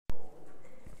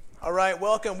All right,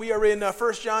 welcome. We are in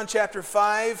 1 John chapter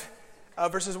 5,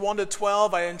 verses 1 to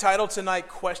 12. I entitled tonight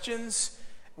Questions.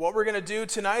 What we're going to do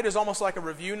tonight is almost like a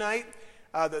review night.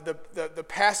 The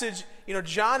passage,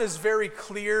 John is very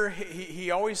clear.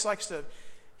 He always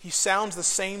he sounds the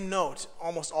same note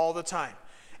almost all the time.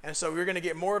 And so we're going to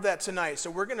get more of that tonight.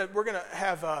 So we're going to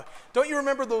have, don't you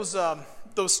remember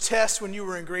those tests when you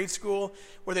were in grade school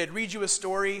where they'd read you a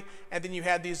story and then you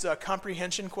had these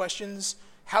comprehension questions?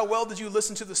 How well did you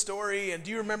listen to the story? And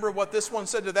do you remember what this one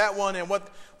said to that one and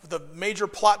what the major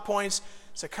plot points?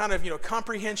 It's a kind of,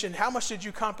 comprehension. How much did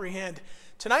you comprehend?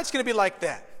 Tonight's going to be like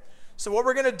that. So what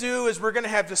we're going to do is we're going to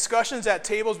have discussions at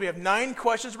tables. We have 9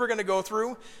 questions we're going to go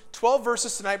through. 12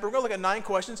 verses tonight, but we're going to look at 9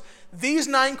 questions. These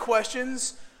 9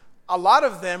 questions, a lot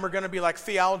of them are going to be like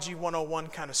Theology 101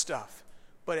 kind of stuff.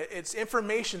 But it's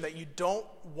information that you don't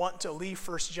want to leave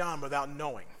 1 John without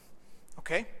knowing.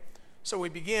 Okay? So we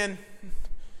begin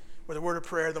with a word of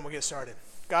prayer, then we'll get started.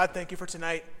 God, thank you for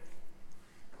tonight,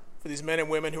 for these men and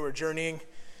women who are journeying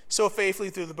so faithfully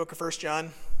through the book of 1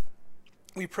 John.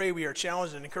 We pray we are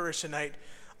challenged and encouraged tonight,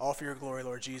 all for your glory,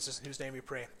 Lord Jesus, in whose name we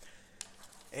pray.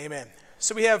 Amen.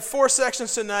 So we have 4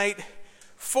 sections tonight,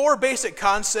 4 basic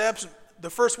concepts. The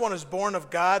first one is born of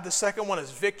God. The second one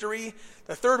is victory.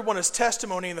 The third one is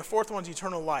testimony. And the fourth one is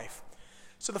eternal life.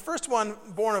 So the first one,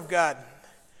 born of God.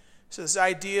 So this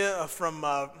idea from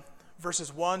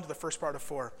verses 1 to the first part of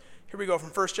 4. Here we go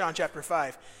from 1 John chapter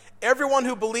 5. Everyone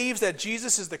who believes that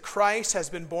Jesus is the Christ has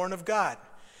been born of God.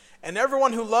 And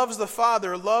everyone who loves the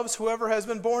Father loves whoever has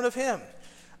been born of him.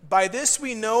 By this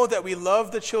we know that we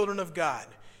love the children of God,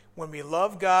 when we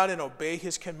love God and obey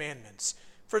his commandments.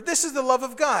 For this is the love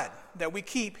of God, that we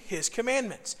keep his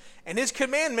commandments. And his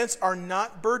commandments are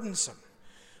not burdensome.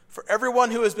 For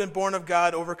everyone who has been born of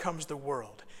God overcomes the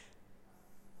world.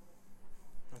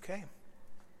 Okay.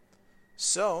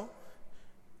 So,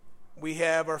 we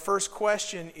have our first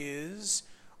question is,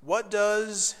 what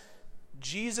does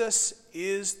Jesus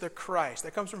is the Christ?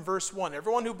 That comes from verse 1.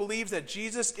 Everyone who believes that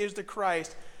Jesus is the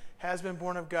Christ has been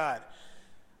born of God.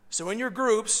 So in your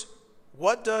groups,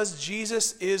 what does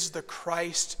Jesus is the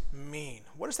Christ mean?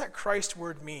 What does that Christ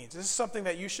word mean? This is something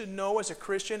that you should know as a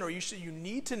Christian, or you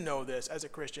need to know this as a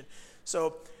Christian.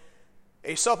 So,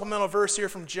 a supplemental verse here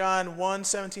from John 1,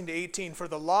 17 to 18. For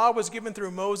the law was given through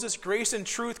Moses, grace and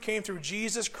truth came through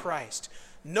Jesus Christ.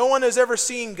 No one has ever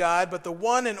seen God but the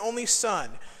one and only Son,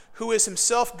 who is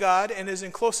himself God and is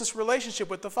in closest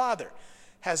relationship with the Father,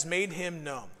 has made him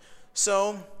known.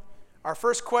 So, our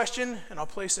first question, and I'll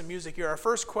play some music here. Our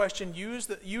first question, use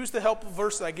the helpful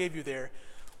verse that I gave you there.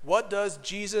 What does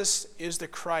Jesus is the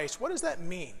Christ? What does that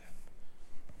mean?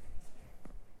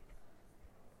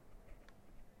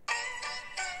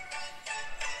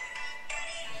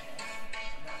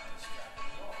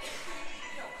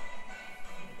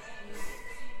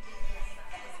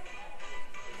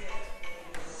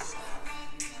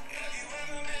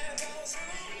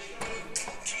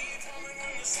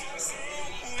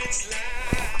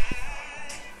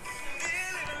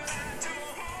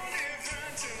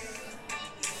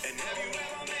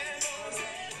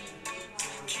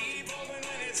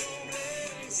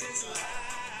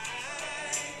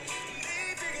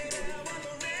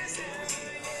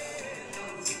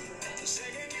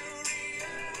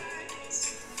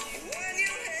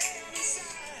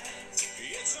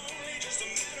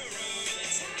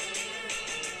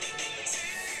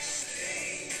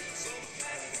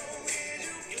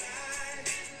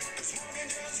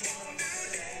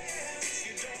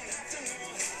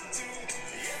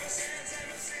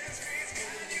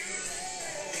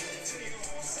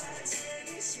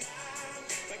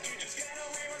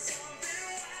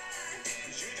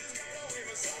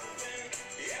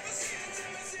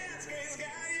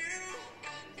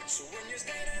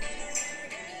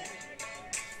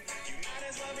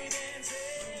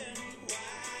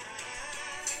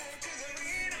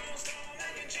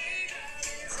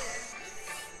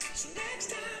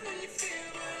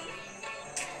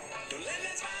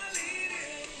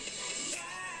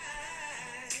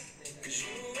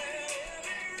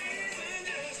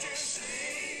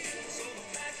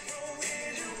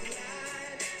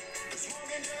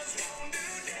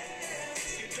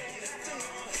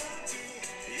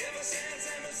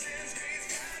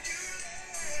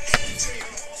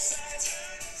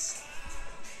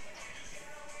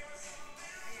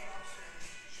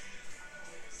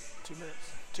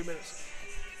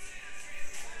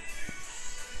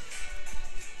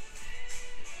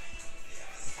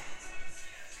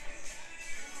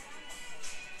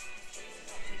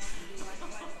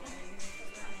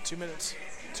 Two minutes.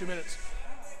 Two minutes.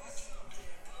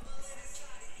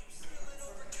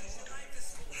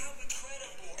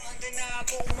 knob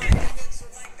on my connection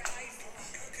like the ice.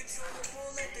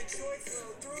 Uncontrollable, let the joy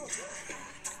flow through.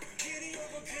 Giddy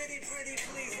over pity, pretty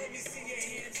please. Let me see your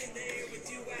hands in the air with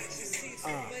you at your seat.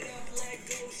 Throw it up, let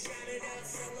go, shout it out,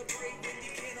 celebrate. When you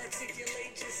can't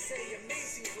articulate, just say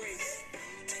amazing grace.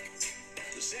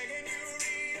 The second you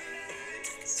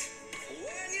realize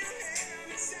what you have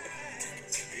inside,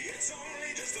 it's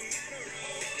only just a matter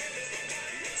of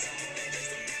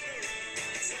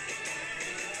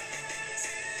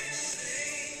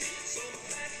so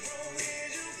that road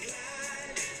is you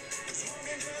blind. As long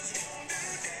as just won't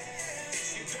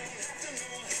dance, you don't have to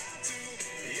know how to.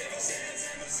 Ever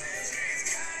since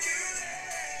he's got you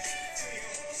there, till your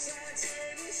whole side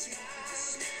turn and smile.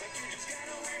 Like you just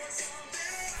got away with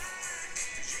something fine.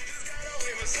 You just got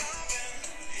away with something.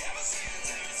 Ever since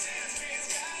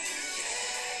he's got you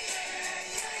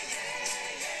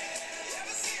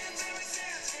Ever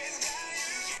since he's got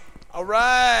you All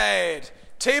right.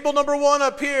 Table number 1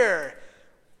 up here.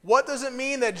 What does it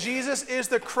mean that Jesus is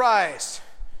the Christ?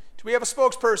 Do we have a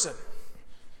spokesperson?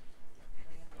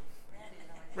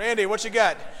 Randy, what you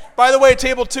got? By the way,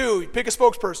 table 2, pick a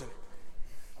spokesperson.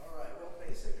 All right. Well,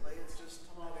 basically, it's just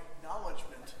an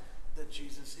acknowledgement that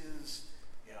Jesus is,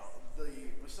 the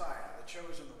Messiah, the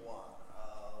chosen one.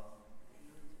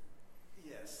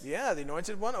 Yes. Yeah, the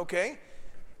anointed one. Okay.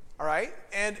 All right.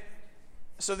 And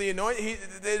so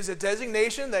there's a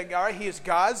designation that he is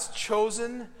God's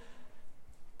chosen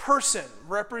person.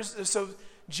 So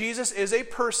Jesus is a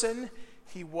person.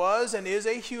 He was and is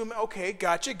a human. Okay,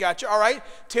 gotcha. All right.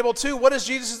 Table 2, what does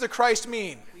Jesus is the Christ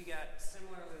mean? We got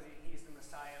similarly, he's the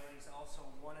Messiah, but he's also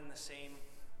one and the same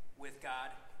with God,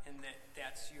 and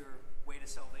that's your way to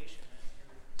salvation.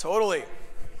 Totally.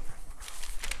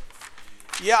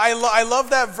 Yeah, I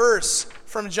love that verse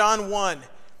from John 1.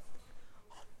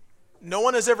 No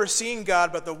one has ever seen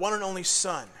God but the one and only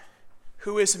Son,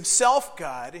 who is himself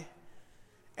God.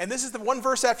 And this is the one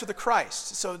verse after the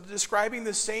Christ. So describing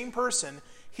the same person,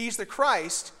 he's the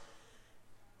Christ,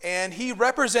 and he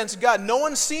represents God. No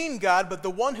one's seen God but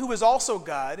the one who is also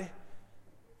God.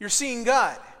 You're seeing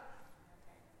God.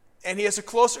 And he has the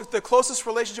closest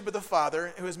relationship with the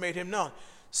Father, who has made him known.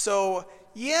 So,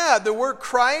 yeah, the word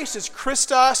Christ is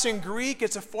Christos in Greek.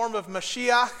 It's a form of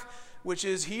Mashiach, which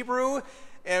is Hebrew.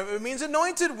 And it means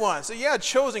anointed one. So yeah,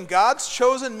 chosen. God's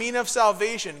chosen mean of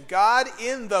salvation. God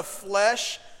in the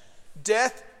flesh.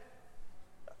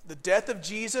 The death of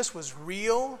Jesus was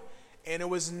real and it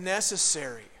was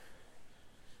necessary.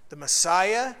 The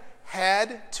Messiah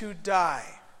had to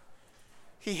die.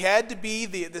 He had to be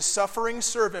the suffering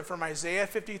servant from Isaiah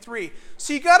 53.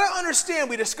 So you got to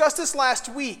understand, we discussed this last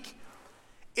week.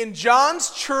 In John's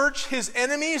church, his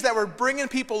enemies that were bringing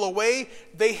people away,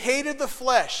 they hated the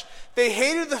flesh. They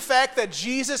hated the fact that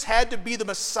Jesus had to be the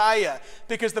Messiah,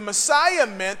 because the Messiah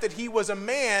meant that he was a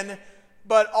man,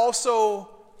 but also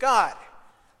God.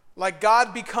 Like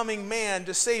God becoming man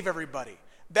to save everybody.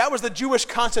 That was the Jewish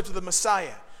concept of the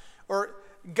Messiah. Or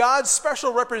God's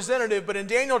special representative, but in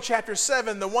Daniel chapter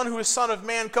 7, the one who is Son of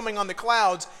Man coming on the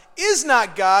clouds is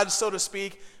not God, so to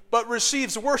speak, but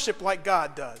receives worship like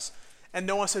God does. And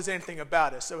no one says anything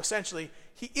about it. So essentially,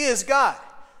 he is God.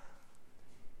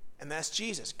 And that's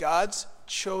Jesus, God's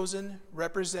chosen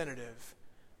representative,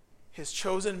 his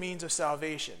chosen means of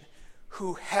salvation,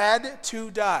 who had to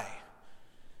die.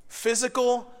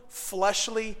 Physical,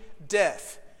 fleshly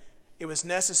death. It was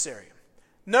necessary.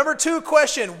 Number 2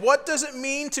 question, what does it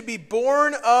mean to be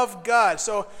born of God?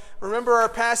 So remember our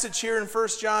passage here in 1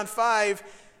 John 5.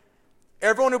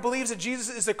 Everyone who believes that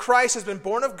Jesus is the Christ has been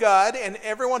born of God, and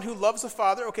everyone who loves the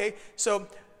Father. Okay, so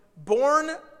born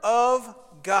of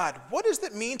God. What does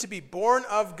it mean to be born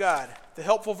of God? The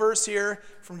helpful verse here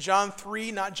from John 3,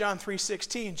 not John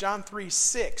 3:16, John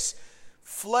 3:6.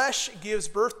 Flesh gives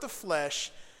birth to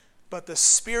flesh, but the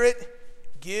Spirit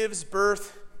gives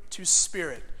birth to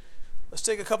spirit. Let's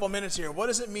take a couple minutes here. What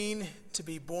does it mean to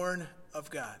be born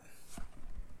of God?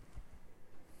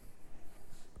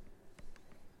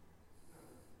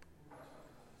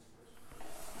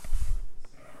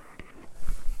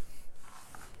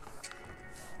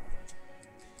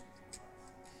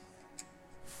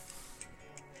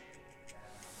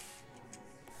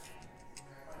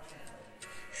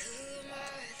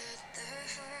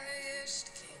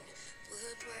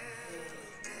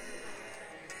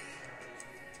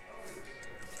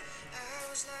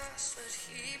 But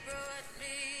he brought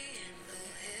me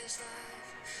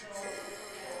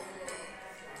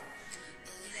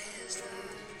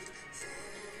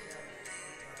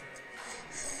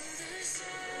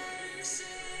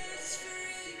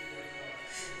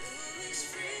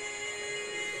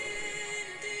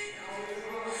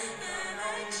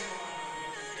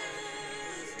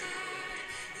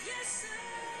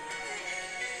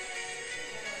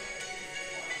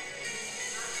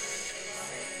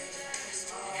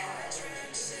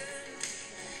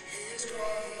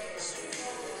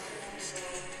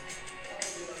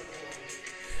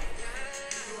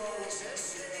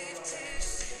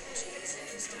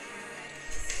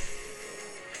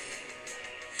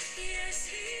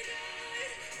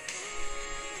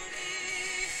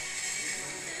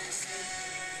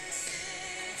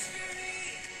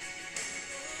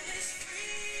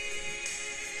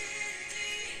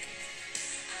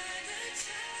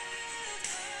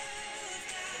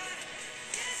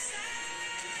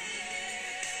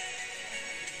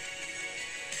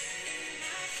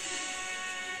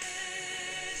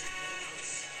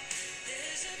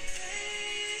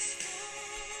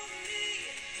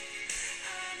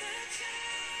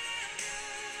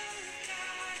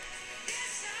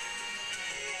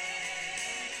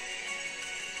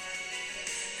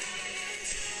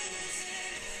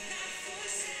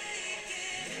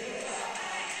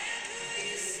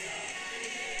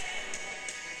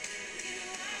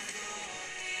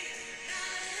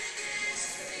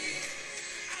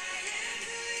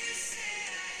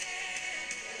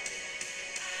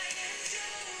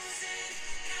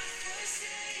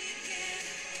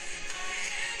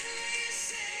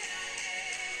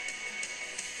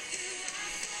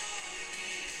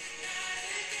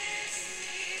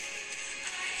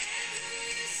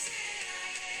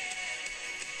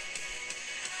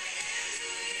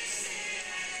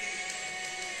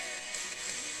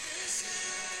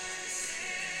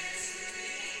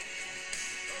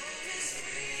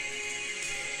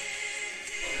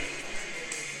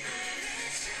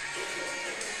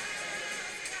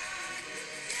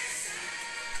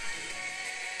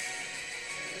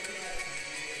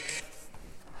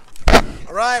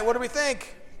All right, what do we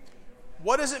think?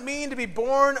 What does it mean to be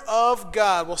born of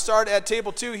God? We'll start at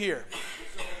table 2 here.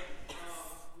 So,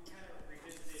 we kind of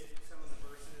revisited some of the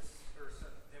verses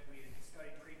that we had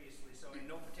studied previously. So,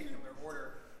 in no particular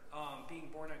order,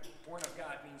 being born of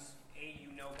God means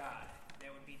you know God.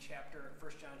 That would be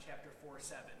 1 John chapter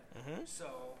 4:7. Mm-hmm.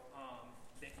 So,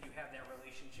 that you have that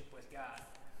relationship with God.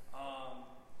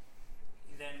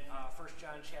 Then 1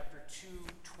 John chapter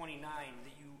 2:29,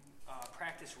 that you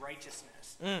practice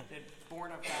righteousness. That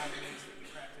born of God means that you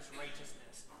practice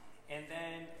righteousness. And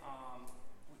then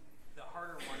the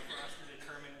harder one for us to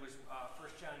determine was 1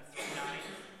 John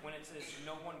 3:9, when it says,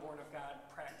 no one born of God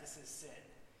practices sin.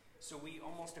 So we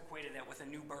almost equated that with a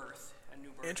new birth.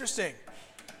 Interesting.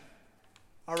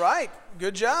 All right,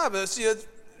 good job.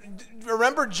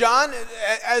 Remember, John,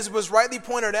 as was rightly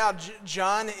pointed out,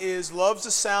 John loves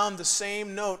to sound the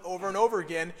same note over and over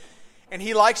again, and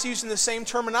he likes using the same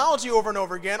terminology over and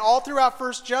over again. All throughout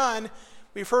 1 John,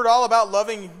 we've heard all about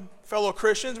loving fellow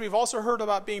Christians. We've also heard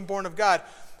about being born of God.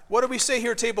 What do we say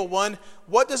here, table 1?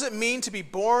 What does it mean to be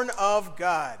born of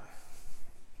God?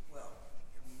 Well,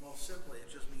 most simply,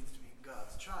 it just means to be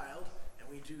God's child, and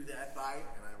we do that by,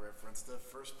 and I referenced the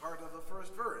first part of the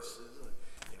first verse,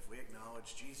 if we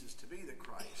acknowledge Jesus to be the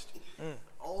Christ.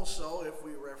 Also, if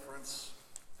we reference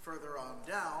further on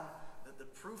down, that the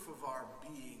proof of our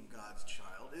being God's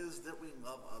child is that we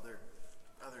love other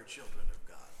children of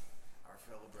God, our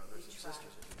fellow brothers and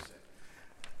sisters, as we say.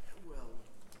 Well,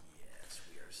 yes,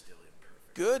 we are still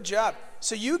imperfect. Good job.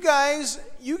 So you guys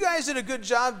did a good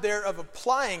job there of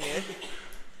applying it,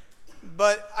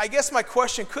 but I guess my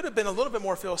question could have been a little bit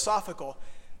more philosophical.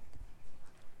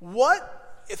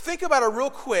 Think about it real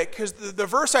quick, because the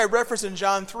verse I referenced in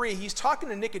John 3, he's talking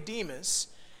to Nicodemus,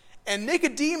 and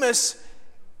Nicodemus,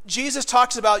 Jesus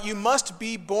talks about, you must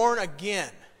be born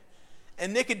again.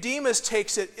 And Nicodemus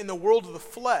takes it in the world of the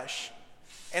flesh,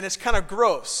 and it's kind of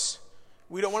gross.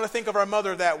 We don't want to think of our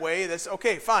mother that way. That's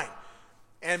okay, fine.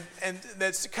 And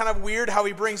that's kind of weird how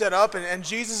he brings that up, and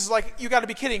Jesus is like, you got to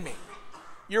be kidding me.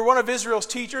 You're one of Israel's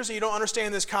teachers, and you don't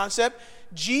understand this concept.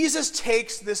 Jesus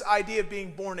takes this idea of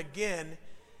being born again,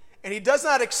 and he does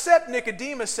not accept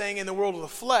Nicodemus saying in the world of the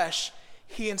flesh.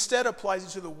 He instead applies it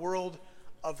to the world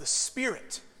of the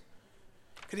Spirit.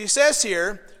 Because he says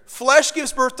here, flesh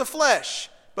gives birth to flesh,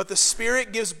 but the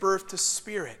Spirit gives birth to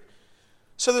spirit.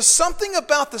 So there's something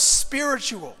about the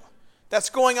spiritual that's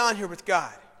going on here with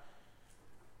God,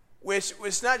 which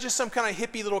is not just some kind of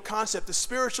hippie little concept. The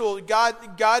spiritual,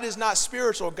 God is not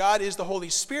spiritual. God is the Holy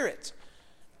Spirit.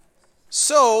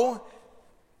 So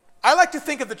I like to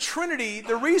think of the Trinity.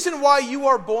 The reason why you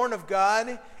are born of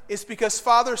God is because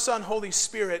Father, Son, Holy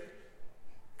Spirit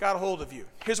got a hold of you.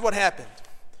 Here's what happened.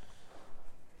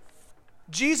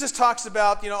 Jesus talks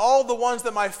about, all the ones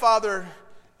that my Father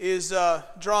is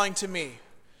drawing to me.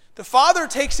 The Father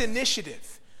takes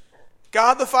initiative.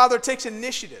 God the Father takes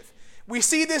initiative. We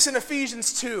see this in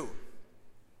Ephesians 2.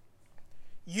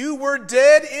 You were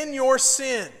dead in your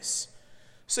sins.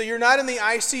 So you're not in the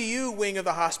ICU wing of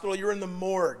the hospital, you're in the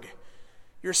morgue.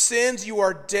 Your sins, you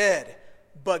are dead.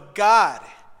 But God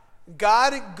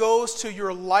goes to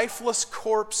your lifeless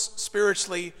corpse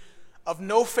spiritually of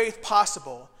no faith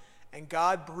possible, and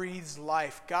God breathes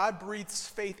life. God breathes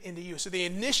faith into you. So the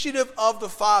initiative of the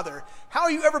Father. How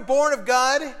are you ever born of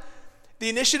God? The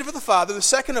initiative of the Father. The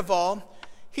second of all,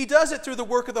 he does it through the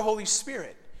work of the Holy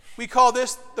Spirit. We call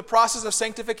this the process of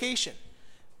sanctification.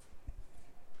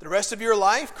 The rest of your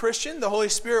life, Christian, the Holy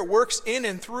Spirit works in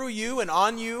and through you and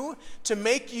on you to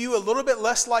make you a little bit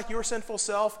less like your sinful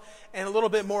self and a little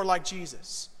bit more like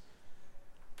Jesus.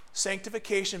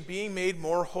 Sanctification, being made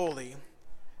more holy.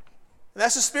 And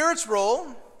that's the Spirit's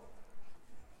role.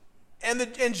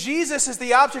 And Jesus is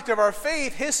the object of our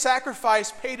faith. His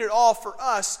sacrifice paid it all for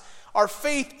us. Our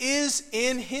faith is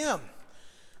in Him.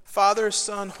 Father,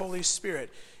 Son, Holy Spirit.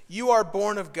 You are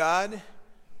born of God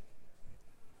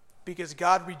because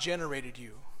God regenerated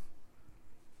you.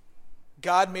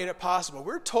 God made it possible.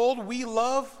 We're told we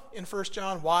love in 1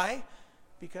 John. Why?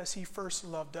 Because He first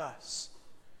loved us.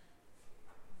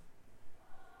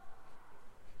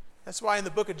 That's why in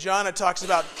the book of John it talks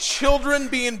about children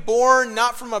being born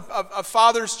not from a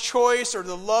father's choice or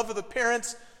the love of the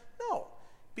parents. No,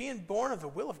 being born of the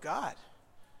will of God.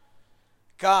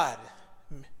 God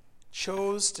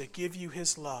chose to give you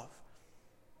His love.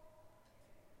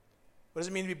 What does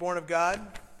it mean to be born of God?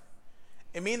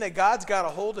 It means that God's got a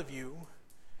hold of you,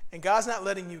 and God's not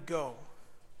letting you go.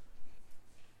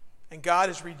 And God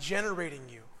is regenerating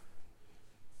you,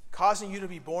 causing you to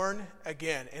be born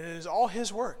again. And it is all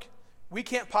His work. We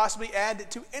can't possibly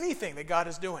add to anything that God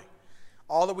is doing.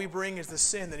 All that we bring is the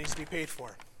sin that needs to be paid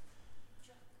for.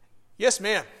 Yes,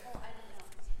 ma'am. Oh, I didn't know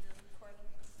it was the recording.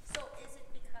 So is it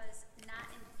because not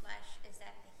in flesh, is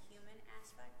that the human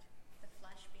aspect? The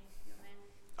flesh being human?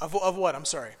 Of what? I'm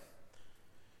sorry.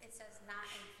 It says not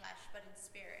in flesh, but in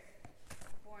spirit.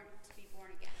 To be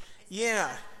born again. Is Yeah.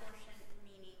 that portion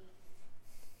meaning?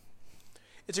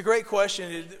 It's a great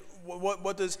question.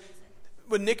 What does...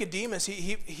 With Nicodemus,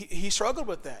 he struggled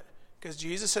with that. Because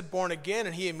Jesus said born again,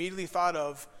 and he immediately thought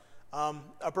of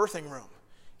a birthing room.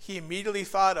 He immediately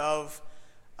thought of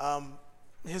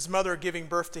his mother giving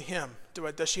birth to him.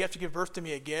 Does she have to give birth to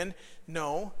me again?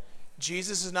 No.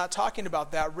 Jesus is not talking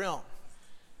about that realm.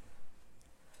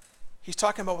 He's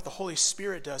talking about what the Holy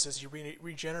Spirit does as he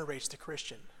regenerates the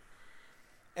Christian.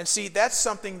 And see, that's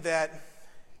something that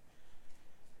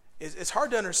it's hard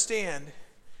to understand.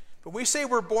 But we say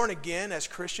we're born again as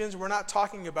Christians, we're not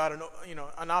talking about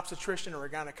an obstetrician or a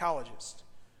gynecologist.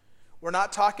 We're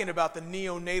not talking about the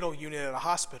neonatal unit at a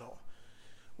hospital.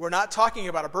 We're not talking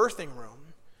about a birthing room.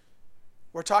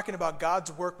 We're talking about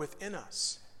God's work within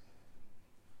us.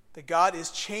 That God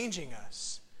is changing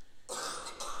us.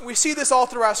 We see this all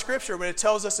throughout Scripture when it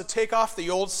tells us to take off the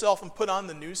old self and put on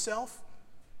the new self.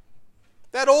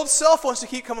 That old self wants to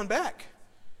keep coming back.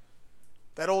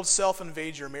 That old self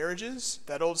invades your marriages.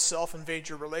 That old self invades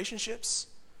your relationships.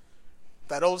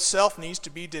 That old self needs to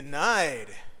be denied.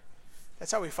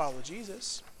 That's how we follow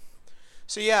Jesus.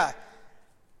 So yeah,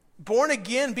 born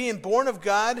again, being born of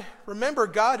God, remember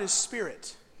God is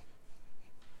spirit.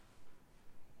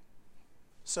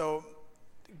 So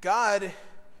God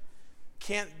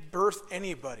can't birth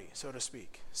anybody, so to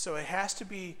speak. So it has to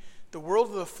be, the world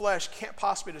of the flesh can't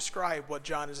possibly describe what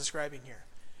John is describing here.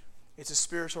 It's a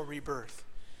spiritual rebirth.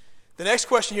 The next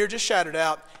question here, just shout it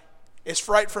out. It's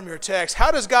right from your text. How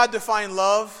does God define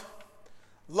love?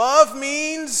 Love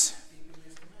means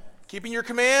keeping your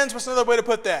commands. What's another way to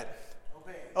put that?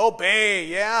 Obey,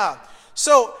 yeah.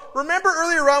 So remember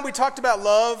earlier on we talked about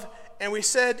love, and we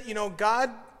said, God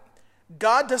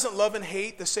doesn't love and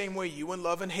hate the same way you and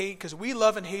love and hate, because we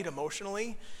love and hate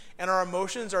emotionally, and our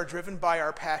emotions are driven by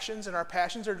our passions, and our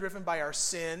passions are driven by our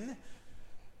sin.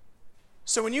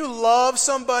 So when you love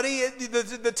somebody,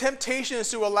 the temptation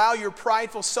is to allow your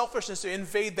prideful selfishness to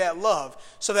invade that love,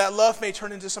 so that love may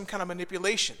turn into some kind of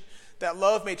manipulation. That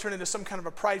love may turn into some kind of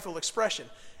a prideful expression.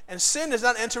 And sin does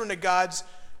not enter into God's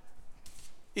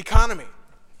economy.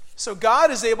 So God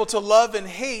is able to love and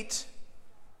hate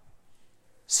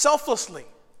selflessly,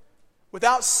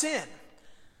 without sin.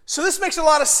 So this makes a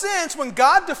lot of sense when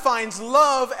God defines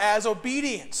love as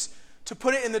obedience. To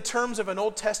put it in the terms of an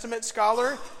Old Testament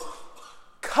scholar,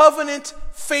 covenant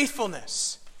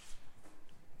faithfulness.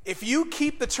 If you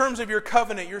keep the terms of your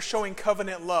covenant, you're showing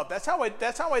covenant love. That's how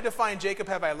I define Jacob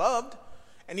have I loved,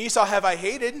 and Esau have I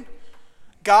hated.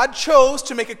 God chose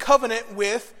to make a covenant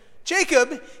with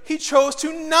Jacob. He chose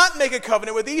to not make a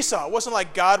covenant with Esau. It wasn't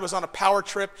like God was on a power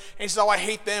trip and he said, I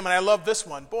hate them and I love this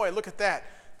one. Boy, look at that.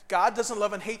 God doesn't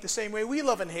love and hate the same way we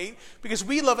love and hate, because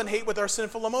we love and hate with our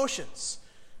sinful emotions.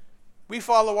 We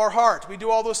follow our heart. We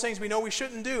do all those things we know we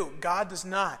shouldn't do. God does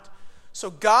not. So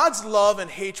God's love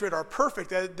and hatred are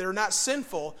perfect. They're not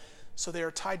sinful, so they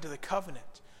are tied to the covenant.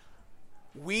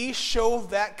 We show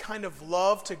that kind of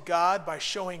love to God by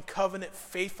showing covenant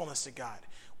faithfulness to God.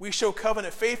 We show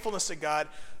covenant faithfulness to God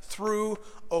through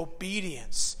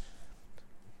obedience.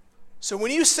 So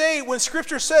when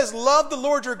Scripture says, love the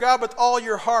Lord your God with all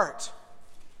your heart,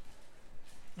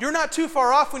 you're not too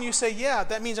far off when you say, yeah,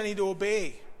 that means I need to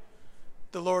obey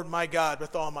the Lord my God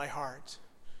with all my heart.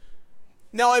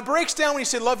 Now, it breaks down when you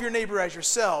say love your neighbor as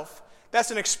yourself.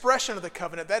 That's an expression of the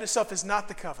covenant. That itself is not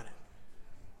the covenant.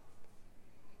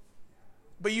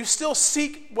 But you still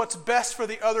seek what's best for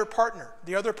the other partner,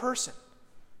 the other person.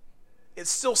 It's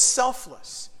still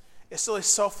selfless. It's still a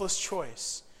selfless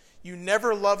choice. You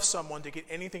never love someone to get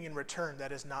anything in return.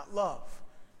 That is not love.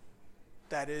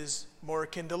 That is more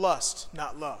akin to lust,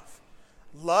 not love.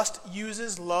 Lust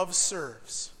uses, love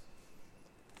serves.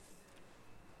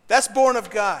 That's born of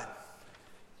God.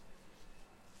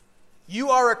 You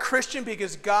are a Christian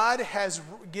because God has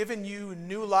given you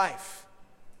new life.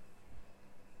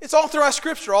 It's all throughout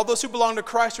Scripture. All those who belong to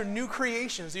Christ are new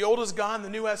creations. The old is gone, the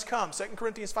new has come. 2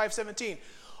 Corinthians 5:17.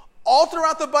 All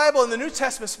throughout the Bible, in the New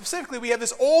Testament specifically, we have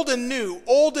this old and new,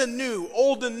 old and new,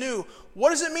 old and new. What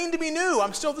does it mean to be new?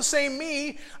 I'm still the same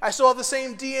me. I still have the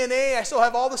same DNA. I still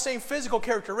have all the same physical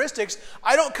characteristics.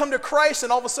 I don't come to Christ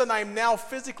and all of a sudden I'm now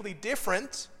physically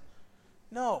different.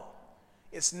 No,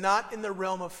 it's not in the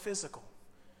realm of physical.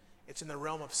 It's in the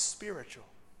realm of spiritual.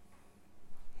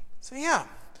 So yeah.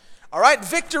 All right,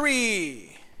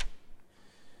 victory.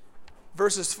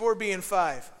 Verses 4b and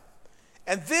 5.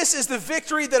 And this is the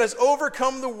victory that has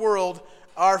overcome the world,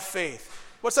 our faith.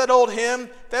 What's that old hymn?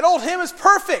 That old hymn is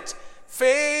perfect.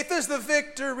 Faith is the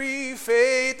victory,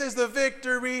 faith is the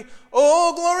victory.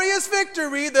 Oh, glorious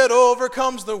victory that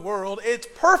overcomes the world. It's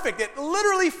perfect. It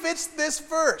literally fits this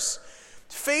verse.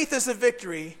 Faith is the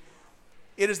victory.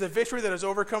 It is the victory that has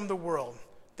overcome the world.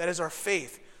 That is our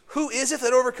faith. Who is it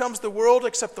that overcomes the world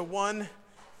except the one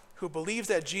who believes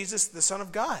that Jesus is the Son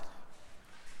of God?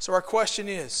 So our question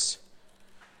is,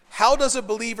 how does a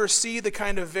believer see the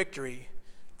kind of victory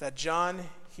that John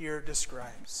here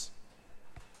describes?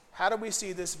 How do we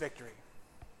see this victory?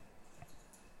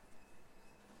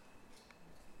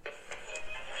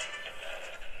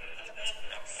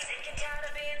 Sick and tired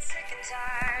of being sick and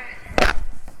tired.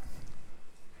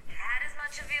 Had as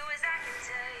much of you as I can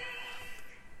take.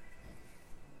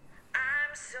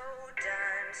 I'm so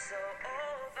done, so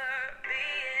over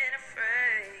being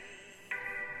afraid.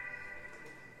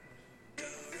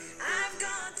 I've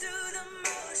gone through the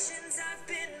motions, I've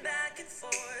been back and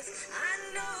forth.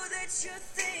 I know that you're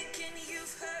thinking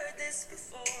you've heard this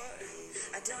before.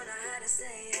 I don't know how to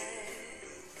say it,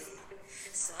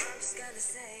 so I'm just gonna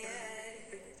say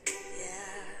it,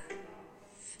 yeah.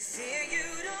 Fear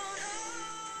you don't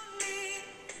own me,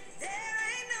 there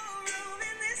ain't no room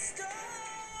in this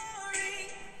story.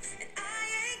 And I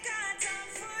ain't got time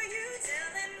for you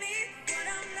telling me what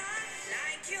I'm not,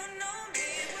 like you know me.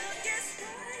 Well, guess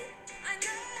what? I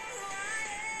know who I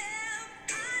am,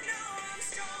 I know I'm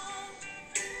strong,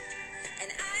 and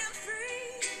I am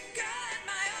free, got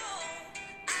my own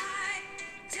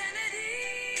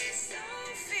identity. So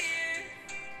fear,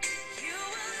 you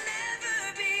will never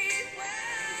be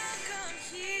welcome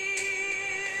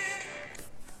here.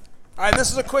 All right,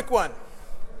 this is a quick one.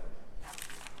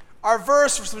 Our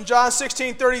verse was from John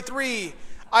 16:33.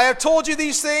 I have told you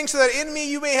these things so that in me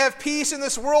you may have peace. In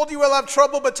this world you will have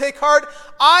trouble, but take heart.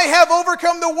 I have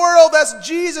overcome the world. That's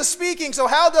Jesus speaking. So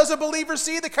how does a believer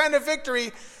see the kind of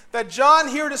victory that John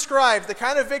here describes, the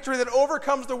kind of victory that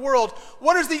overcomes the world?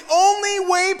 What is the only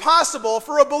way possible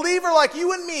for a believer like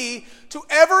you and me to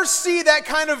ever see that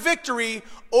kind of victory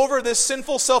over this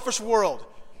sinful, selfish world?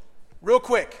 Real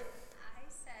quick. I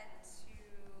said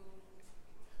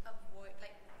to avoid,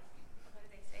 like, what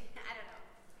did they say? I don't know.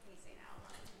 Can you say it out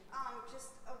loud?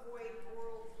 Just avoid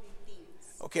worldly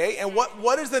things. Okay, and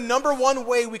what is the number one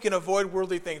way we can avoid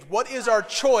worldly things? What is our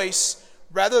choice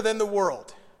rather than the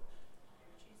world?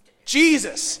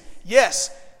 Jesus.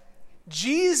 Yes.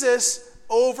 Jesus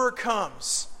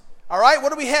overcomes. All right,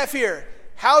 what do we have here?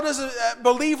 How does a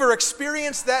believer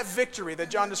experience that victory that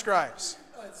John describes?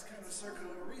 It's kind of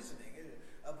circular reasoning.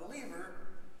 A believer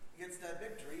gets that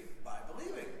victory by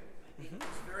believing.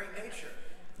 It's very nature.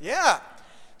 Yeah.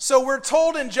 So we're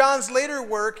told in John's later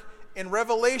work in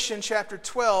Revelation chapter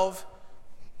 12,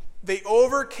 they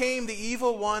overcame the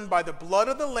evil one by the blood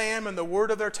of the Lamb and the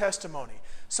word of their testimony.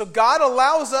 So God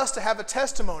allows us to have a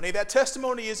testimony. That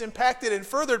testimony is impacted and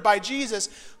furthered by Jesus,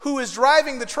 who is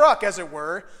driving the truck, as it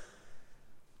were.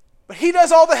 But he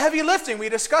does all the heavy lifting. We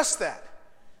discussed that.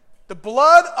 The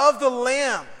blood of the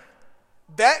Lamb,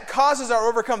 that causes our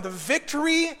overcome. The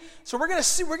victory. So we're going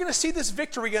to see this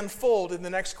victory unfold in the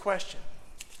next question.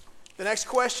 The next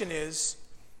question is,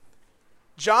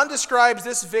 John describes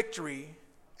this victory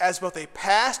as both a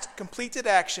past completed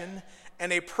action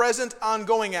and a present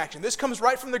ongoing action. This comes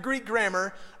right from the Greek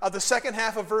grammar of the second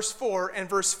half of verse 4 and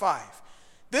verse 5.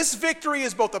 This victory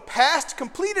is both a past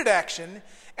completed action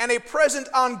and a present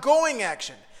ongoing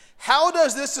action. How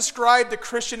does this describe the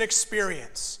Christian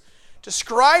experience?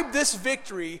 Describe this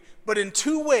victory, but in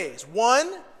two ways.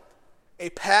 One,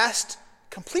 a past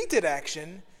completed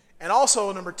action, and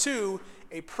also, number two,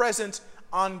 a present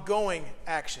ongoing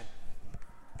action.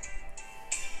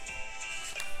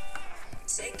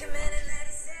 Take a minute, let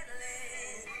it settle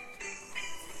in.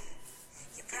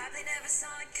 You probably never saw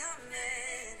it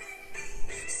coming.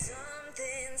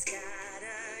 Something's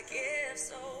gotta give,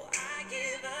 so I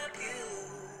give up you.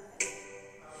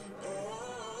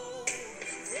 Oh,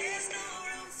 there's no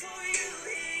room for you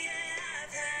here, yeah,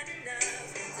 I've had enough.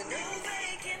 The no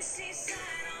vacancy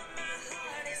sign on my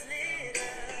heart is lit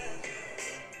up.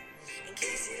 In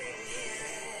case you didn't hear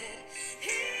it,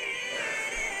 here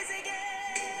it is again.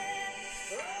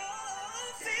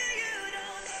 Oh, fear you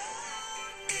don't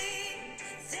own me.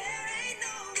 There ain't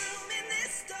no room in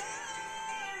this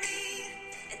story.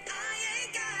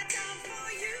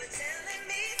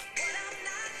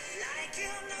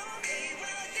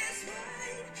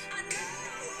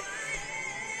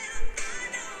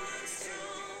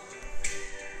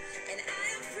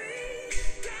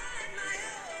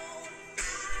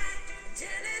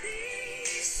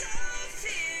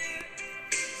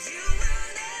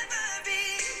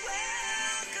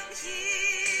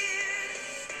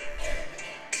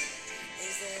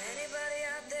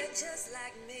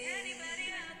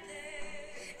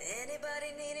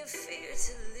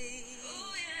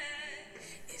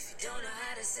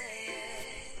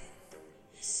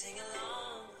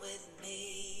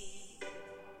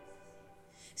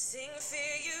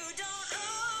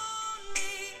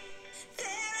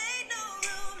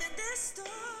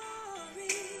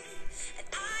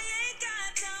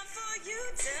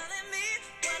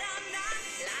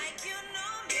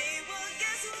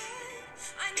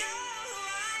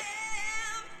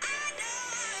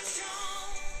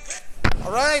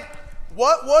 All right?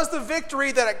 What was the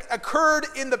victory that occurred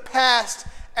in the past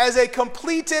as a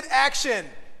completed action?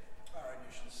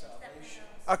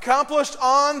 Accomplished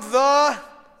on the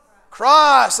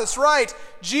cross. That's right.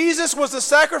 Jesus was the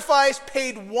sacrifice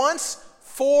paid once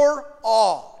for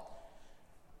all.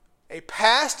 A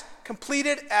past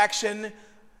completed action.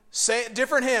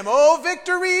 Different hymn. Oh,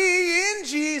 victory in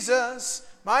Jesus,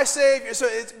 my Savior. So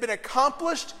it's been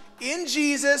accomplished in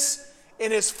Jesus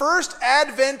in his first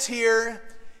advent here.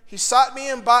 He sought me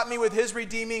and bought me with his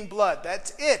redeeming blood.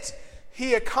 That's it.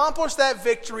 He accomplished that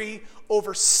victory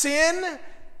over sin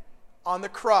on the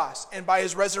cross. And by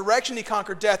his resurrection, he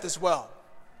conquered death as well.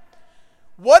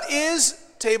 What is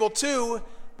table 2?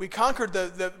 We conquered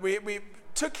we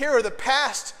took care of the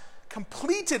past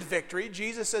completed victory.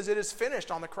 Jesus says it is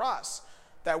finished on the cross.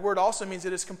 That word also means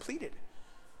it is completed.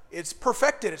 It's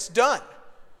perfected. It's done.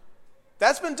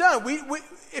 That's been done.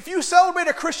 If you celebrate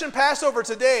a Christian Passover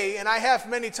today, and I have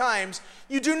many times,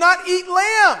 you do not eat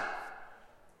lamb.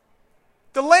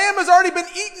 The lamb has already been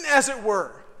eaten, as it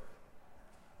were.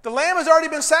 The lamb has already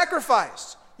been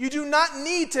sacrificed. You do not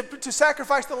need to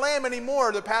sacrifice the lamb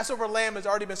anymore. The Passover lamb has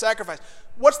already been sacrificed.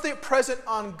 What's the present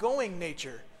ongoing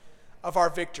nature of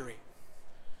our victory?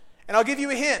 And I'll give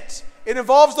you a hint. It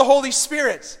involves the Holy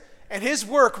Spirit and his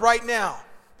work right now.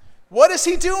 What is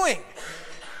he doing?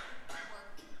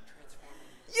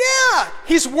 Yeah,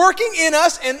 he's working in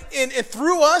us and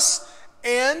through us,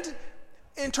 and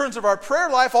in terms of our prayer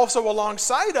life, also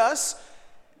alongside us.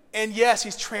 And yes,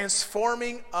 he's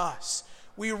transforming us.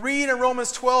 We read in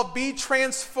Romans 12, be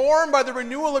transformed by the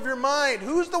renewal of your mind.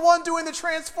 Who's the one doing the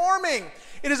transforming?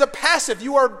 It is a passive.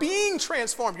 You are being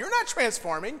transformed. You're not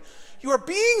transforming. You are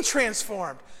being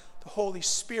transformed. The Holy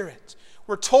Spirit.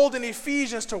 We're told in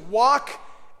Ephesians to walk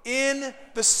in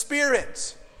the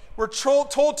Spirit. We're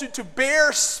told to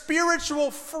bear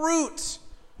spiritual fruit.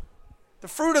 The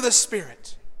fruit of the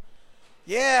Spirit.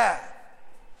 Yeah.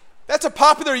 That's a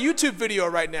popular YouTube video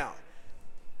right now.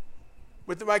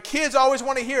 With my kids always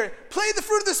want to hear it. Play the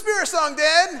Fruit of the Spirit song,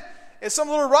 Dad. It's some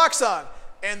little rock song.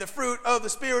 And the fruit of the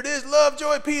Spirit is love,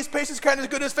 joy, peace, patience, kindness,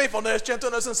 goodness, faithfulness,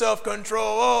 gentleness, and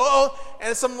self-control.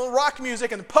 And it's some little rock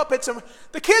music and puppets. And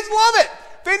the kids love it.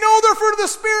 They know they're fruit of the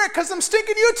Spirit because of some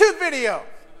stinking YouTube video.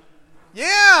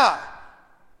 Yeah.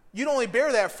 You'd only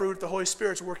bear that fruit if the Holy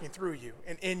Spirit's working through you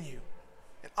and in you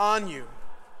and on you.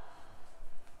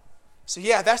 So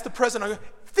yeah, that's the present.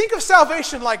 Think of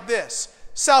salvation like this.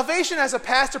 Salvation has a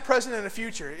past, a present, and a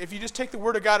future. If you just take the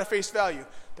word of God at face value.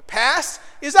 The past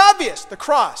is obvious, the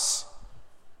cross.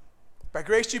 By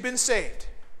grace you've been saved.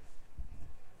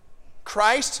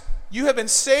 Christ, you have been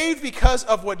saved because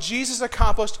of what Jesus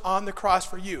accomplished on the cross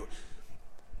for you.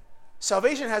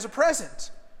 Salvation has a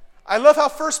present. I love how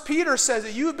 1 Peter says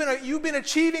that you've been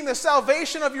achieving the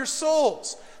salvation of your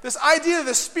souls. This idea that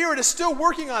the Spirit is still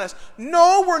working on us.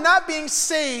 No, we're not being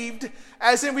saved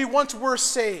as in we once were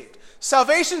saved.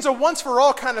 Salvation's a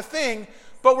once-for-all kind of thing,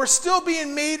 but we're still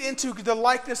being made into the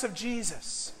likeness of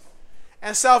Jesus.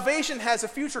 And salvation has a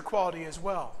future quality as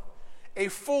well. A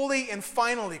fully and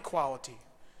finally quality.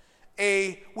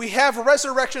 We have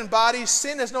resurrection bodies.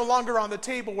 Sin is no longer on the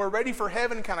table. We're ready for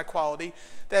heaven kind of quality.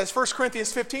 That as 1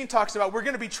 Corinthians 15 talks about, we're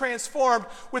going to be transformed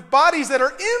with bodies that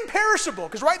are imperishable.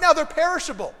 Because right now they're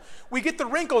perishable. We get the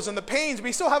wrinkles and the pains.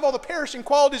 We still have all the perishing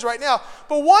qualities right now.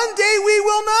 But one day we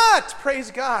will not. Praise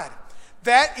God.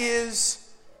 That is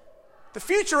the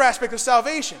future aspect of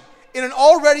salvation. In an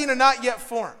already and a not yet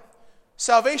form.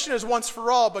 Salvation is once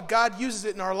for all, but God uses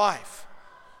it in our life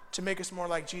to make us more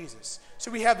like Jesus.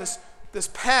 So we have this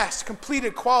past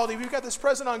completed quality. We've got this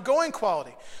present ongoing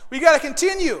quality. We got to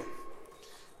continue.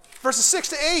 Verses 6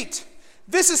 to 8.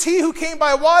 This is he who came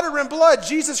by water and blood,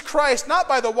 Jesus Christ, not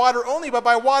by the water only, but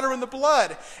by water and the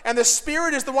blood. And the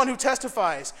Spirit is the one who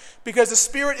testifies, because the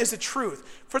Spirit is the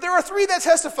truth. For there are three that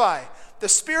testify, the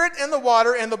Spirit and the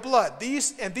water and the blood.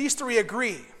 These three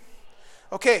agree.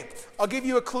 Okay, I'll give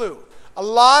you a clue. A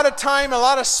lot of time, a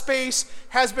lot of space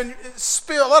has been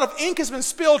spilled, a lot of ink has been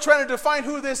spilled trying to define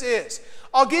who this is.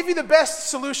 I'll give you the best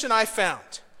solution I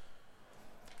found.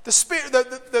 The Spirit,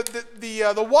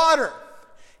 the water.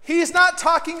 He's not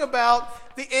talking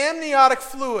about the amniotic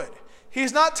fluid.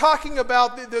 He's not talking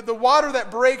about the water that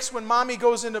breaks when mommy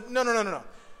goes into... No.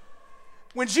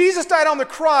 When Jesus died on the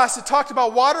cross, it talked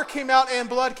about water came out and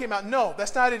blood came out. No,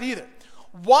 that's not it either.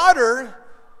 Water,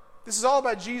 this is all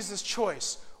about Jesus'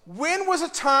 choice. When was a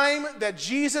time that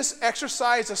Jesus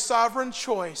exercised a sovereign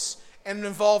choice and it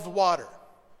involved water?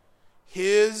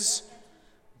 His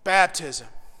baptism.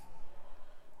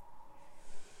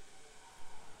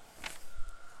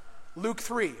 Luke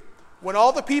 3. When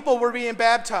all the people were being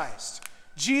baptized,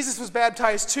 Jesus was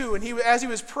baptized too, and as he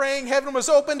was praying, heaven was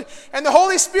opened, and the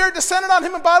Holy Spirit descended on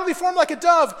him in bodily form like a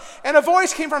dove, and a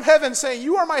voice came from heaven saying,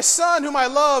 "You are my Son, whom I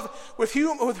love, with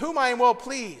whom I am well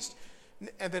pleased."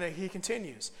 And then he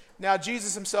continues. Now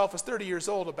Jesus himself was 30 years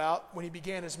old about when he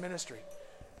began his ministry.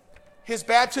 His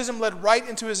baptism led right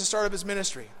into the start of his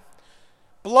ministry.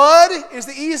 Blood is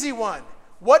the easy one.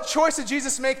 What choice did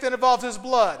Jesus make that involved his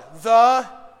blood? The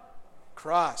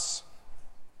cross.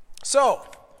 So,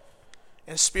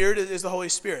 and Spirit is the Holy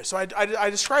Spirit. So I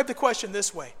describe the question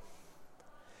this way.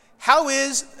 How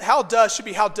does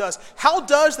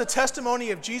the testimony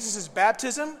of Jesus'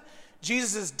 baptism,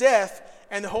 Jesus' death,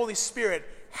 and the Holy Spirit,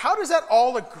 how does that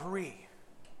all agree?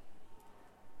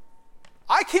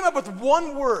 I came up with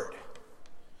one word,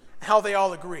 how they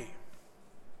all agree.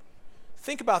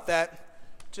 Think about that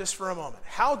just for a moment.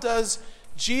 How does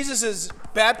Jesus'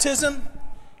 baptism,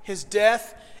 his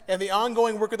death, and the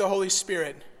ongoing work of the Holy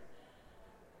Spirit,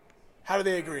 how do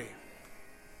they agree?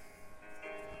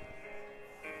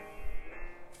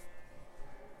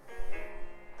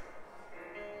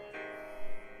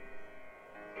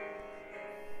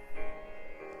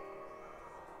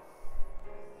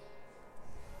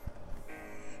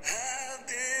 I've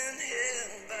been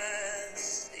held by the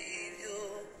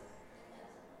Savior.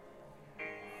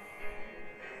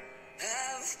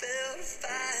 I've felt a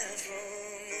fire from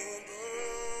above.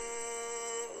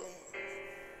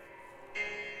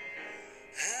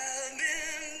 I've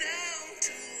been down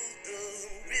to the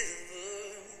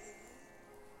river.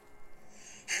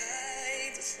 I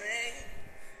ain't the same,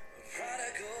 a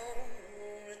prodigal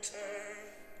return.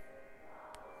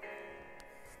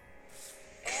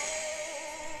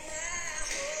 All my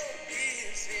hope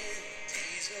is in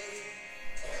Jesus.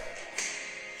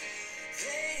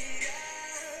 Thank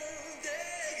God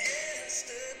that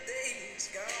yesterday's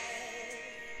gone.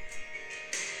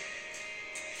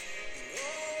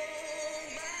 All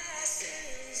my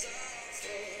sins are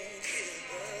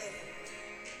forgiven.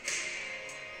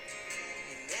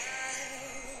 And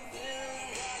I've been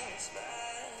washed by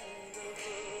the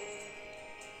blood.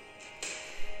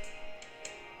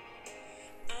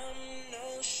 I'm no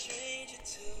stranger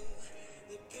to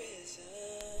the prison.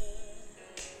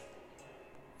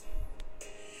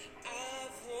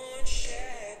 I've worn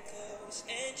shackles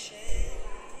and chains,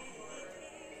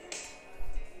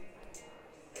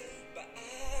 but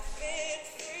I've been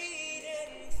freed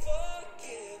and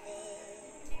forgiven.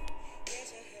 Yes,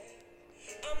 I have.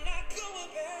 I'm not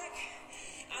going back.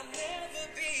 I'll never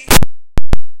be.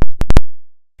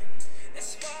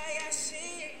 That's why I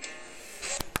sing.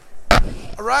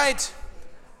 All right.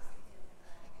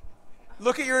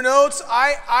 Look at your notes.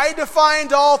 I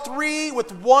defined all three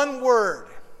with one word.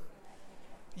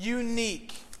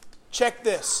 Unique. Check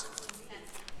this.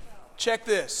 Check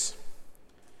this.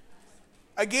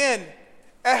 Again,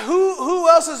 at who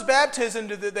else's baptism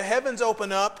did the heavens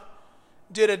open up?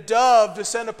 Did a dove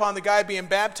descend upon the guy being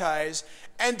baptized?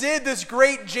 And did this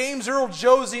great James Earl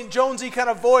Jonesy kind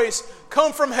of voice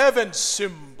come from heaven?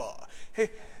 Simba.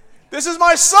 Hey, this is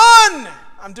my son.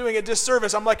 I'm doing a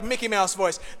disservice. I'm like Mickey Mouse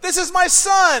voice. This is my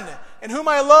son, in whom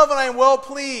I love and I am well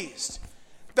pleased.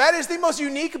 That is the most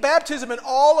unique baptism in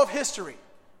all of history.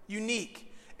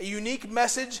 Unique. A unique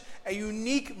message, a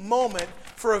unique moment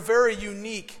for a very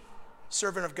unique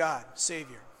servant of God,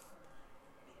 Savior.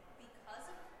 Because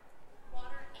of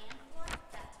water and blood,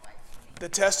 that's why it's unique. The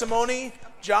testimony,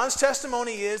 John's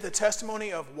testimony is the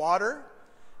testimony of water,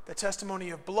 the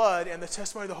testimony of blood, and the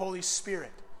testimony of the Holy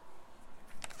Spirit.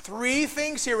 Three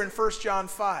things here in 1 John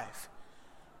 5.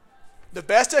 The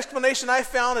best explanation I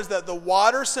found is that the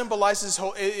water symbolizes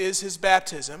is his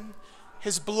baptism.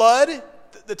 His blood,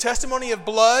 the testimony of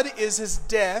blood, is his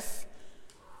death.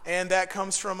 And that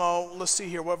comes from, let's see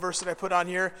here, what verse did I put on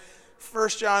here? 1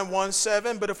 John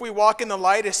 1:7. But if we walk in the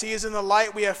light as he is in the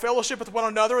light, we have fellowship with one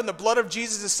another, and the blood of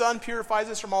Jesus, his Son, purifies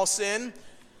us from all sin.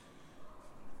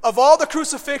 Of all the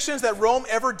crucifixions that Rome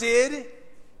ever did,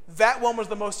 that one was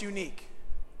the most unique.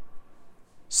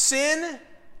 Sin,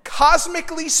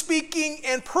 cosmically speaking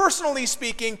and personally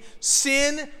speaking,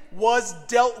 sin was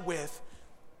dealt with.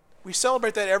 We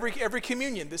celebrate that every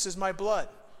communion. This is my blood,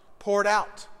 poured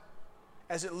out,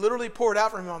 as it literally poured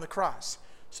out from him on the cross.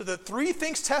 So the three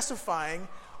things testifying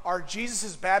are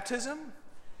Jesus' baptism,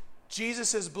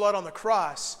 Jesus' blood on the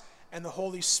cross, and the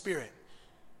Holy Spirit.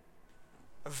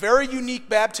 A very unique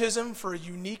baptism for a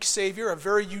unique Savior, a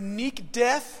very unique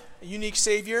death, a unique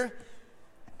Savior,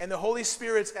 and the Holy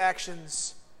Spirit's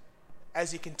actions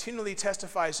as he continually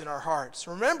testifies in our hearts.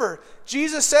 Remember,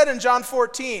 Jesus said in John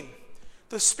 14,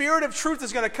 the Spirit of truth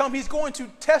is going to come. He's going to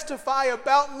testify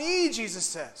about me, Jesus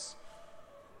says.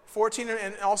 14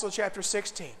 and also chapter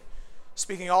 16.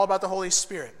 speaking all about the Holy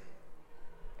Spirit.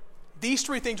 These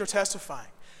three things are testifying.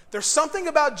 There's something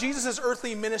about Jesus'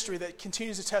 earthly ministry that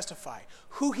continues to testify.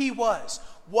 Who he was,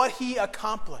 what he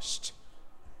accomplished.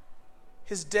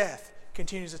 His death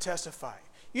continues to testify.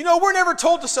 You know, we're never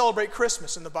told to celebrate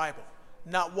Christmas in the Bible.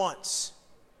 Not once.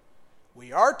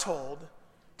 We are told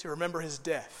to remember his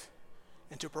death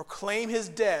and to proclaim his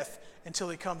death until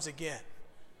he comes again.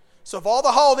 So of all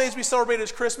the holidays we celebrate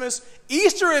as Christmas,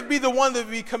 Easter would be the one that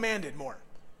would be commanded more.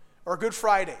 Or Good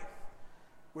Friday.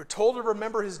 We're told to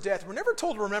remember his death. We're never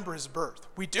told to remember his birth.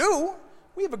 We do.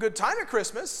 We have a good time at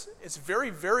Christmas. It's very,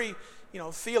 very,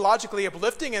 theologically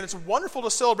uplifting, and it's wonderful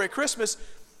to celebrate Christmas.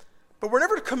 But we're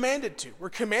never commanded to. We're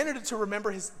commanded to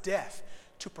remember his death,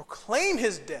 to proclaim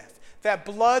his death. That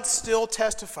blood still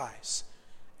testifies,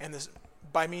 and this,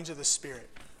 by means of the Spirit.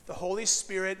 The Holy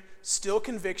Spirit still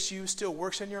convicts you, still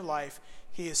works in your life.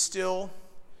 He is still,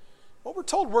 what we're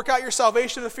told, work out your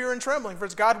salvation with fear and trembling, for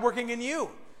it's God working in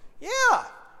you. Yeah,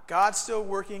 God's still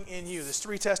working in you. There's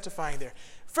three testifying there.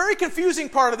 Very confusing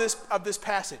part of this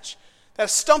passage that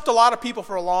has stumped a lot of people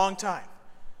for a long time.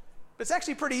 But it's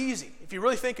actually pretty easy if you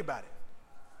really think about it.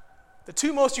 The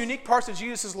two most unique parts of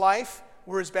Jesus' life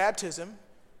were his baptism,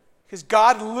 because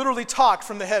God literally talked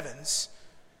from the heavens.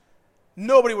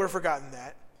 Nobody would have forgotten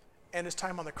that. And his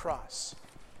time on the cross.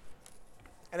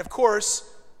 And of course,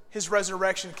 his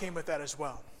resurrection came with that as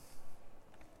well.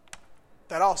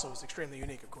 That also was extremely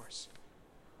unique, of course.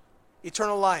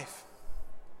 Eternal life.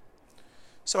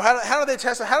 So how do they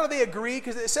testify? How do they agree?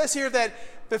 Because it says here that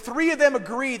the three of them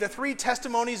agree. The three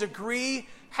testimonies agree.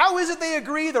 How is it they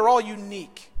agree? They're all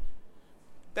unique.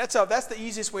 That's the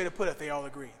easiest way to put it. They all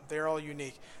agree. They're all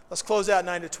unique. Let's close out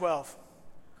 9 to 12. Can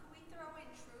we throw in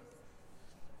truth?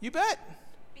 You bet.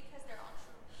 Because they're all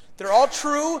true. They're all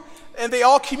true, and they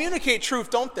all communicate truth,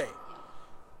 don't they?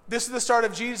 This is the start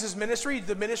of Jesus' ministry,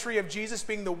 the ministry of Jesus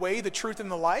being the way, the truth,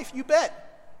 and the life. You bet.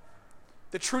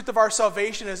 The truth of our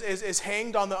salvation is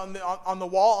hanged on the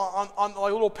wall, on a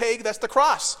little peg. That's the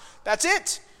cross. That's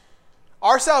it.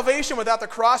 Our salvation without the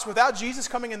cross, without Jesus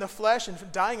coming in the flesh and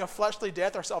dying a fleshly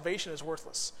death, our salvation is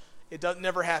worthless. It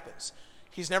never happens.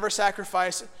 He's never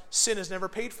sacrificed. Sin is never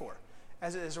paid for,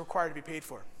 as it is required to be paid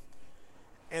for.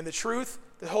 And the truth,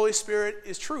 the Holy Spirit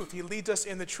is truth. He leads us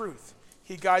in the truth.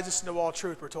 He guides us into all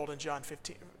truth, we're told in John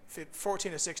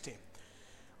 14 and 16.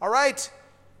 All right.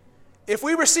 If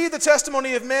we receive the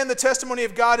testimony of men, the testimony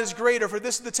of God is greater, for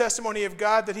this is the testimony of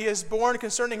God that he has borne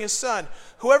concerning his Son.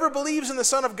 Whoever believes in the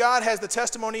Son of God has the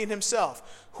testimony in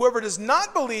himself. Whoever does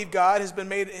not believe God has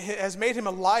made him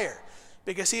a liar,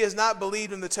 because he has not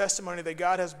believed in the testimony that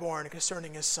God has borne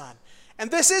concerning his Son. And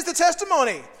this is the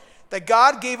testimony, that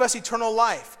God gave us eternal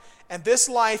life, and this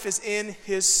life is in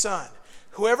his Son.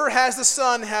 Whoever has the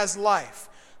Son has life.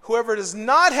 Whoever does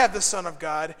not have the Son of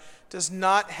God does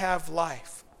not have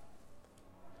life.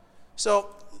 So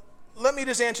let me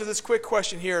just answer this quick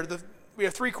question here. We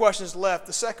have three questions left.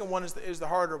 The second one is the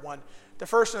harder one. The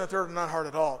first and the third are not hard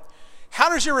at all. How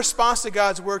does your response to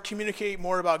God's word communicate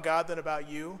more about God than about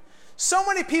you? So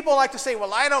many people like to say,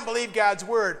 well, I don't believe God's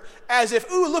word, as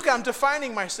if, ooh, look, I'm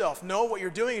defining myself. No, what you're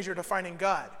doing is you're defining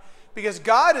God. Because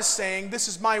God is saying, this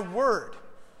is my word.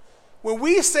 When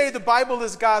we say the Bible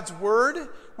is God's word,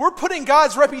 we're putting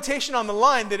God's reputation on the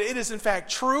line, that it is in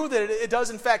fact true, that it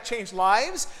does in fact change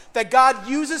lives, that God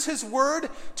uses his word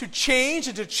to change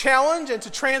and to challenge and to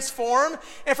transform.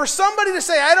 And for somebody to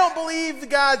say, I don't believe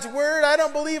God's word, I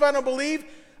don't believe,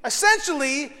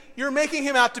 essentially, you're making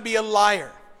him out to be a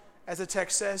liar, as the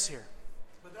text says here.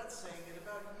 But that's saying it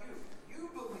about you. You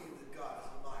believe that God is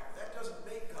a liar. That doesn't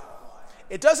make God a liar.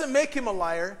 It doesn't make him a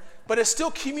liar, but it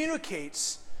still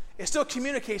communicates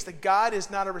that God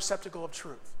is not a receptacle of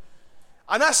truth.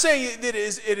 I'm not saying that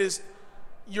it is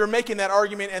you're making that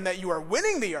argument and that you are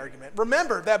winning the argument.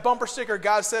 Remember, that bumper sticker,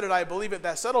 God said it, I believe it,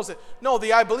 that settles it. No,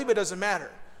 the I believe it doesn't matter.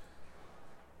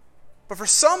 But for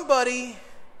somebody,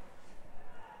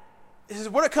 this is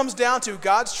what it comes down to.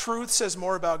 God's truth says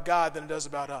more about God than it does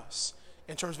about us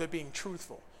in terms of it being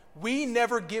truthful. We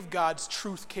never give God's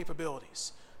truth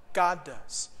capabilities. God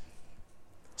does.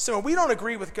 So when we don't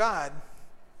agree with God,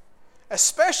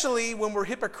 especially when we're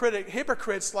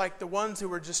hypocrites like the ones who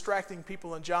were distracting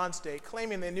people in John's day,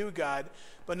 claiming they knew God,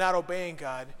 but not obeying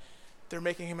God, they're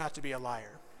making him out to be a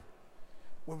liar.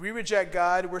 When we reject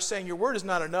God, we're saying your word is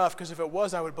not enough, because if it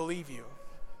was, I would believe you.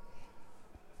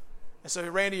 And so,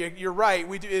 Randy, you're right.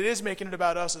 It is making it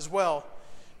about us as well.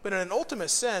 But in an ultimate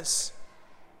sense,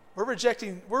 we're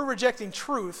rejecting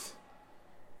truth,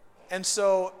 and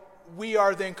so we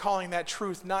are then calling that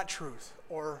truth not truth,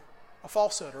 or a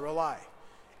falsehood or a lie.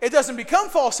 It doesn't become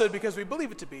falsehood because we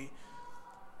believe it to be,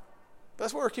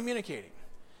 That's what we're communicating.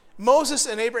 Moses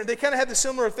and Abraham, they kind of had the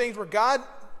similar things where God,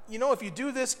 if you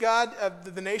do this, God,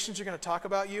 the nations are going to talk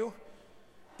about you.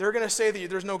 They're going to say that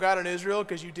there's no God in Israel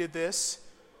because you did this.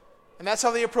 And that's how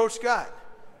they approached God.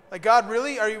 Like, God,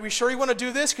 really? Are we sure you want to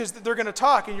do this? Because they're going to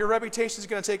talk and your reputation is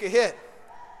going to take a hit.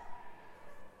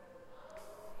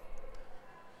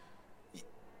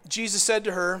 Jesus said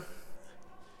to her,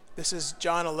 this is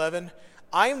John 11,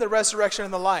 I am the resurrection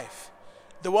and the life.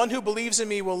 The one who believes in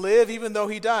me will live even though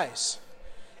he dies.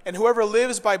 And whoever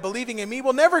lives by believing in me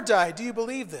will never die. Do you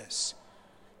believe this?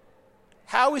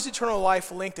 How is eternal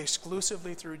life linked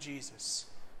exclusively through Jesus?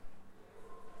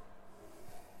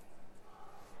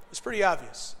 It's pretty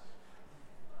obvious.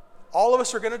 All of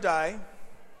us are going to die,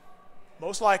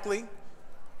 most likely.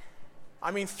 I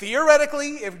mean,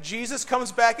 theoretically, if Jesus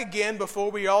comes back again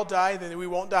before we all die, then we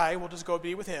won't die. We'll just go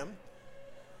be with him.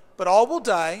 But all will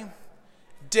die.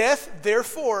 Death,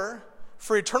 therefore,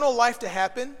 for eternal life to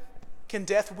happen, can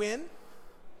death win?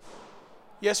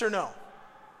 Yes or no?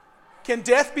 Can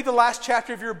death be the last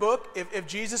chapter of your book if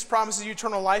Jesus promises you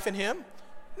eternal life in him?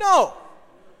 No.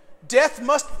 Death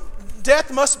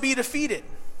must be defeated.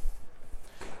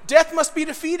 Death must be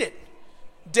defeated.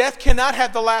 Death cannot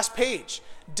have the last page.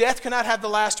 Death cannot have the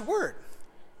last word.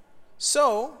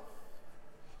 So,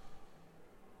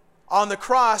 on the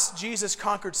cross, Jesus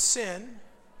conquered sin.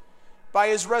 By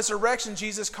his resurrection,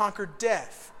 Jesus conquered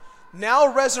death.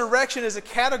 Now resurrection is a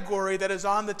category that is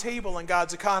on the table in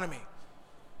God's economy.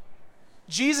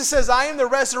 Jesus says, I am the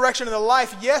resurrection and the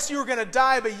life. Yes, you are going to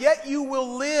die, but yet you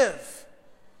will live.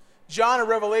 John in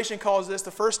Revelation calls this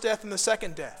the first death and the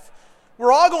second death.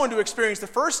 We're all going to experience the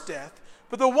first death,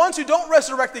 but the ones who don't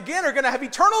resurrect again are going to have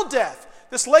eternal death,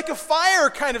 this lake of fire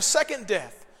kind of second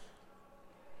death.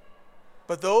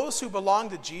 But those who belong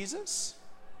to Jesus,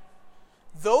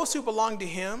 those who belong to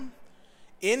him,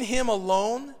 in him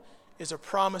alone is a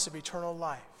promise of eternal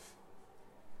life.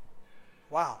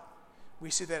 Wow. We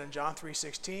see that in John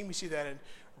 3:16. We see that in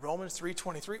Romans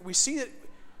 3:23. We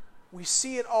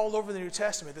see it all over the New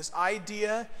Testament. This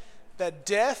idea that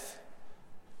death,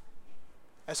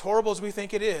 as horrible as we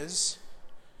think it is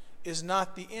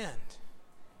not the end.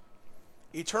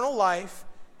 Eternal life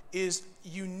is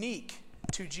unique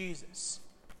to Jesus.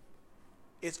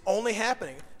 It's only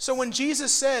happening. So when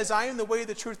Jesus says, I am the way,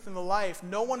 the truth, and the life,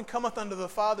 no one cometh unto the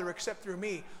Father except through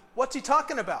me, what's he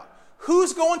talking about?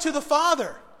 Who's going to the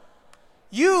Father?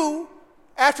 You,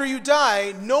 after you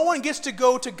die, no one gets to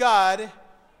go to God.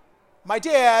 My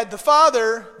dad, the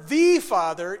Father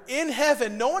in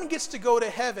heaven, no one gets to go to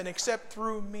heaven except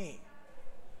through me.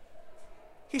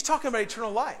 He's talking about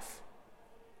eternal life.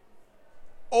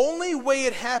 Only way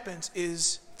it happens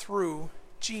is through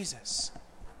Jesus.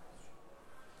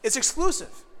 It's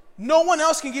exclusive. No one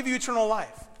else can give you eternal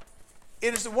life.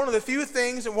 It is one of the few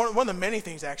things, and one of the many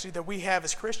things actually, that we have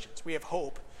as Christians. We have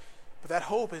hope. But that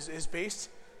hope is based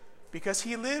because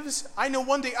he lives. I know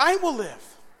one day I will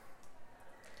live.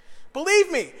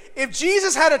 Believe me, if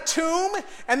Jesus had a tomb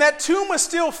and that tomb was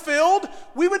still filled,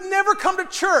 we would never come to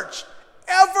church,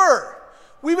 ever.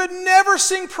 We would never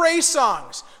sing praise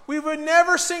songs. We would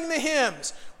never sing the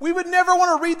hymns. We would never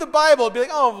want to read the Bible and be like,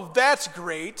 oh, that's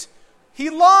great. He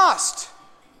lost.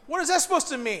 What is that supposed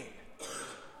to mean?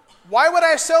 Why would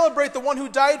I celebrate the one who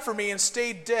died for me and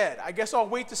stayed dead? I guess I'll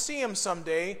wait to see him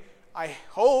someday. I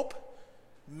hope.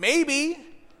 Maybe.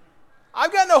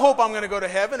 I've got no hope I'm going to go to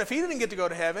heaven if he didn't get to go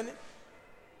to heaven.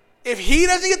 If he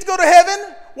doesn't get to go to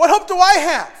heaven, what hope do I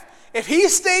have? If he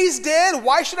stays dead,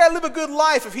 why should I live a good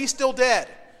life if he's still dead?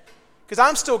 Because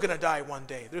I'm still going to die one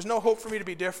day. There's no hope for me to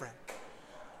be different.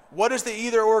 What is the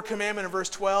either-or commandment in verse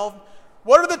 12?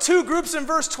 What are the two groups in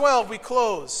verse 12? We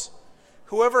close.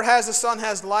 Whoever has the Son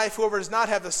has life. Whoever does not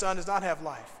have the Son does not have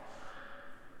life.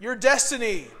 Your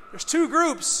destiny. There's two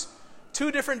groups.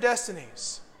 Two different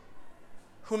destinies.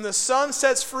 Whom the Son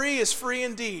sets free is free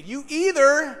indeed. You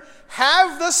either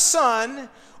have the Son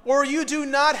or you do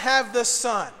not have the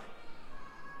Son.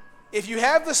 If you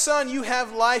have the Son, you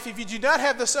have life. If you do not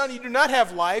have the Son, you do not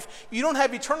have life. You don't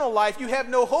have eternal life. You have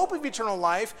no hope of eternal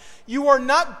life. You are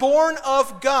not born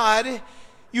of God.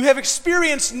 You have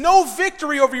experienced no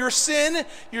victory over your sin,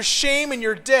 your shame, and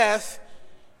your death.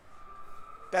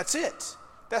 That's it.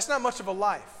 That's not much of a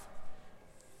life.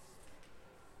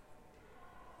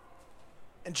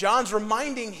 And John's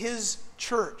reminding his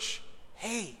church,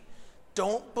 hey,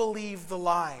 don't believe the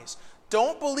lies.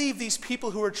 Don't believe these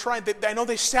people who are trying. I know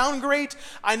they sound great.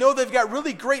 I know they've got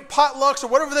really great potlucks or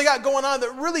whatever they got going on.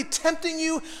 They're really tempting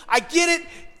you. I get it.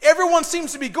 Everyone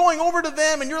seems to be going over to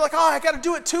them, and you're like, oh, I got to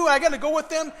do it too. I got to go with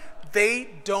them. They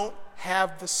don't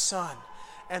have the Son.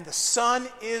 And the Son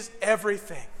is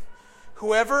everything.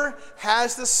 Whoever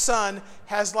has the Son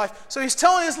has life. So he's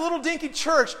telling his little dinky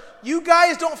church, you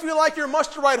guys don't feel like you're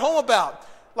much to write home about.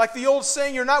 Like the old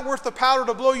saying, you're not worth the powder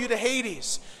to blow you to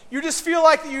Hades. You just feel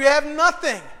like you have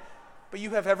nothing, but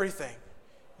you have everything.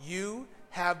 You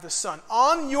have the Son.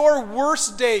 On your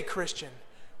worst day, Christian,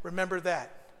 remember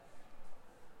that.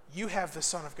 You have the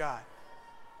Son of God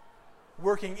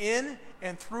working in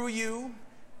and through you.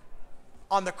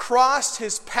 On the cross,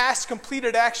 his past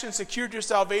completed action secured your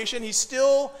salvation. He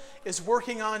still is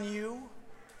working on you,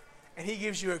 and he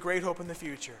gives you a great hope in the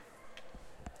future.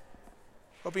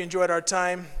 Hope you enjoyed our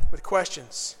time with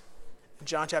questions in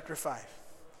John chapter 5.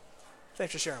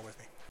 Thanks for sharing with me.